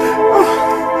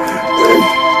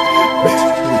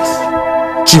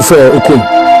 Chief Okun,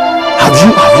 have you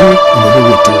in any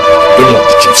way told any of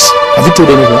the chiefs? Have you told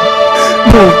anyone?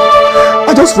 No,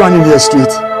 I just ran in here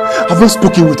straight. I've not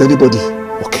spoken with anybody.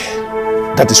 Okay,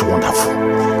 that is wonderful.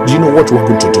 Do you know what we're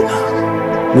going to do now?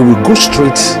 We will go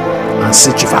straight and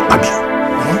see Chief Akpabio.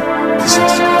 Please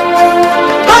let's go.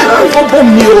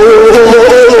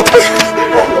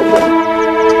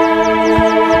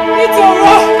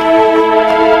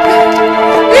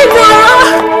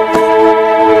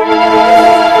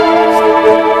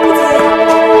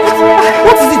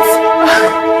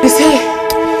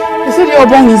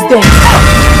 Obong is dead.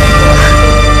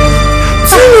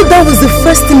 Do you know that was the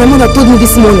first thing my mother told me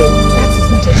this morning?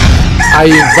 I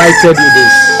invited you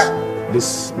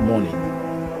this morning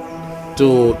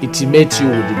to intimate you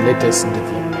with the latest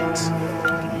development.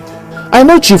 I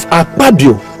know Chief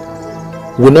Akpabio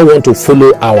will not want to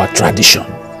follow our tradition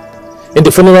in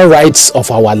the funeral rites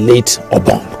of our late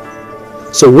Obong.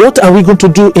 So what are we going to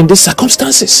do in these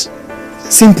circumstances?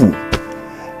 Simple.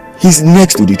 He's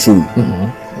next to the throne.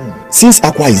 Since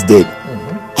Aqua is dead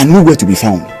and nowhere to be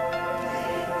found,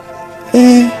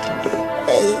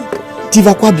 Chief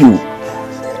Akpabio,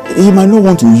 he might not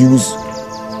want to use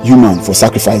human for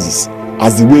sacrifices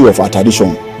as the way of our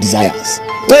tradition desires.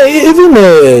 Well, even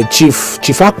Chief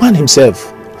Akpan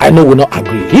himself, I know, will not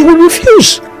agree. He will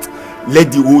refuse.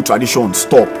 Let the old tradition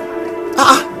stop.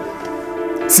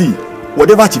 See,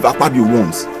 whatever Chief Akpabio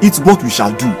wants, it's what we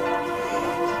shall do.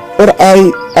 But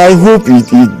I hope he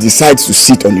decides to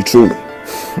sit on the throne.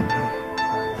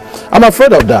 I'm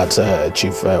afraid of that,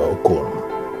 Chief Okon.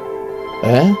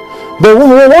 But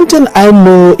one thing I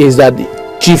know is that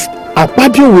Chief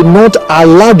Akpabio will not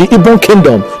allow the Igbo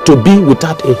kingdom to be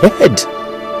without a head.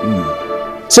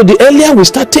 So the earlier we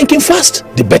start thinking fast,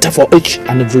 the better for each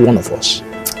and every one of us.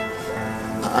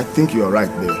 I think you're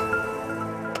right there.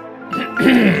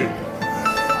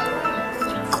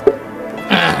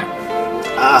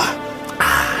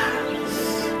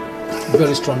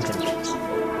 Very strong drink.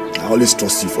 I always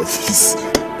trust you for this.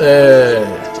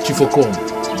 Chief Okon,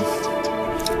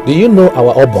 do you know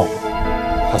our Obong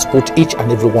has put each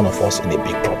and every one of us in a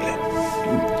big problem?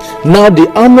 Now the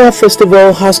annual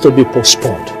festival has to be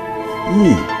postponed.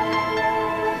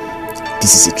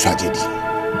 This is a tragedy.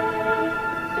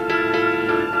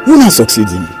 We're not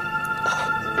succeeding.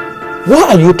 Why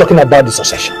are you talking about the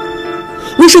succession?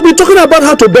 We should be talking about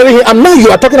how to bury him, and now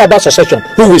you are talking about succession.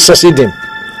 Who will succeed him?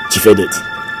 Chief Edet,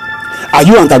 are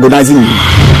you antagonizing me?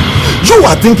 You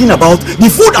are thinking about the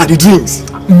food and the drinks.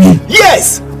 Me?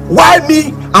 Yes! While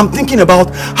me, I'm thinking about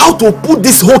how to put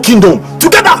this whole kingdom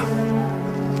together.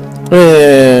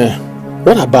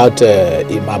 What about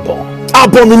Imabon?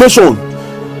 Abomination!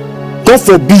 God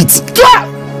forbid!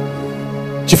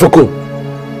 Chifoko,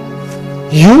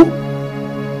 you?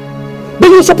 But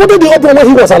you supported the Obon when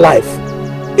he was alive.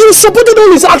 You supported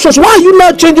all his actions. Why are you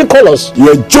now changing colors? You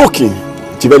are joking.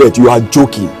 Chivedet, you are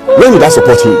joking. When did I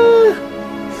support him?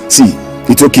 See,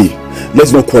 it's okay.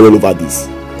 Let's not quarrel over this.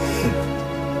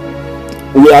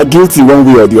 We are guilty one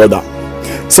way or the other.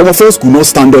 Some of us could not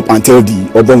stand up and tell the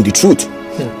Obon the truth.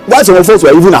 Why some of us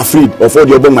were even afraid of what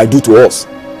the Obon might do to us.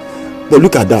 But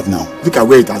look at that now. Look at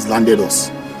where it has landed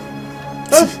us.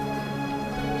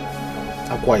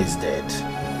 Akwa is dead.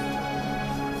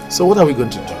 So what are we going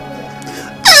to do?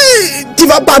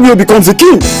 Tivapabio becomes the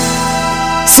king.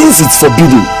 Since it's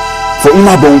forbidden for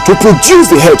Imabon to produce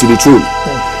the heir to the throne,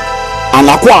 and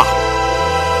Akwa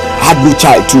had no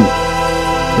child too.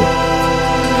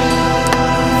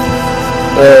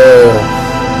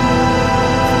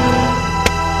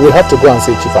 We'll have to go and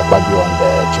see Chief Akpabio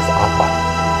and Chief Akpa.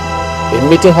 A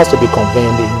meeting has to be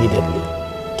convened immediately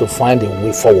to find a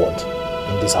way forward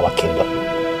in this our kingdom.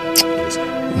 Please,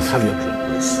 have your drink,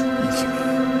 please.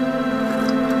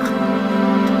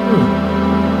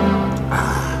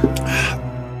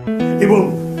 Ibom,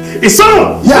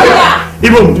 Isono! Yeah!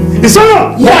 Ibom,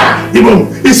 Isono! Yeah! Ibom,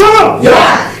 Isono!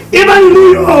 Yeah! Iban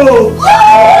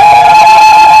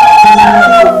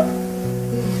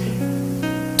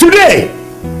Today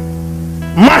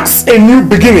marks a new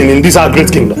beginning in this our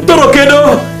great kingdom.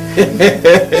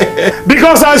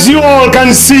 Because as you all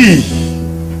can see,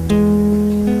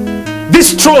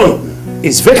 this throne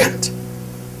is vacant.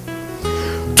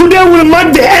 Today will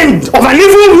mark the end of an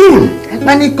evil rule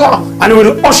and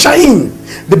will usher in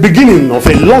the beginning of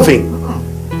a loving,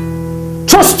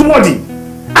 trustworthy,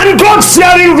 and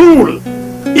God-fearing rule.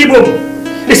 Igbo,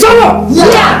 it's over.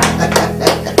 Yeah.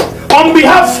 On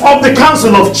behalf of the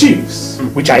Council of Chiefs,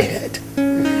 which I head,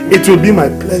 it will be my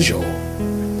pleasure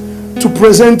to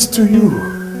present to you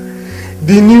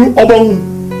the new Obon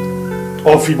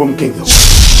of Ibom Kingdom.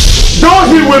 Though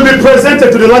he will be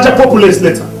presented to the larger populace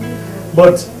later,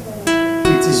 but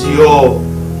it is your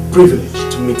privilege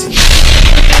to meet him.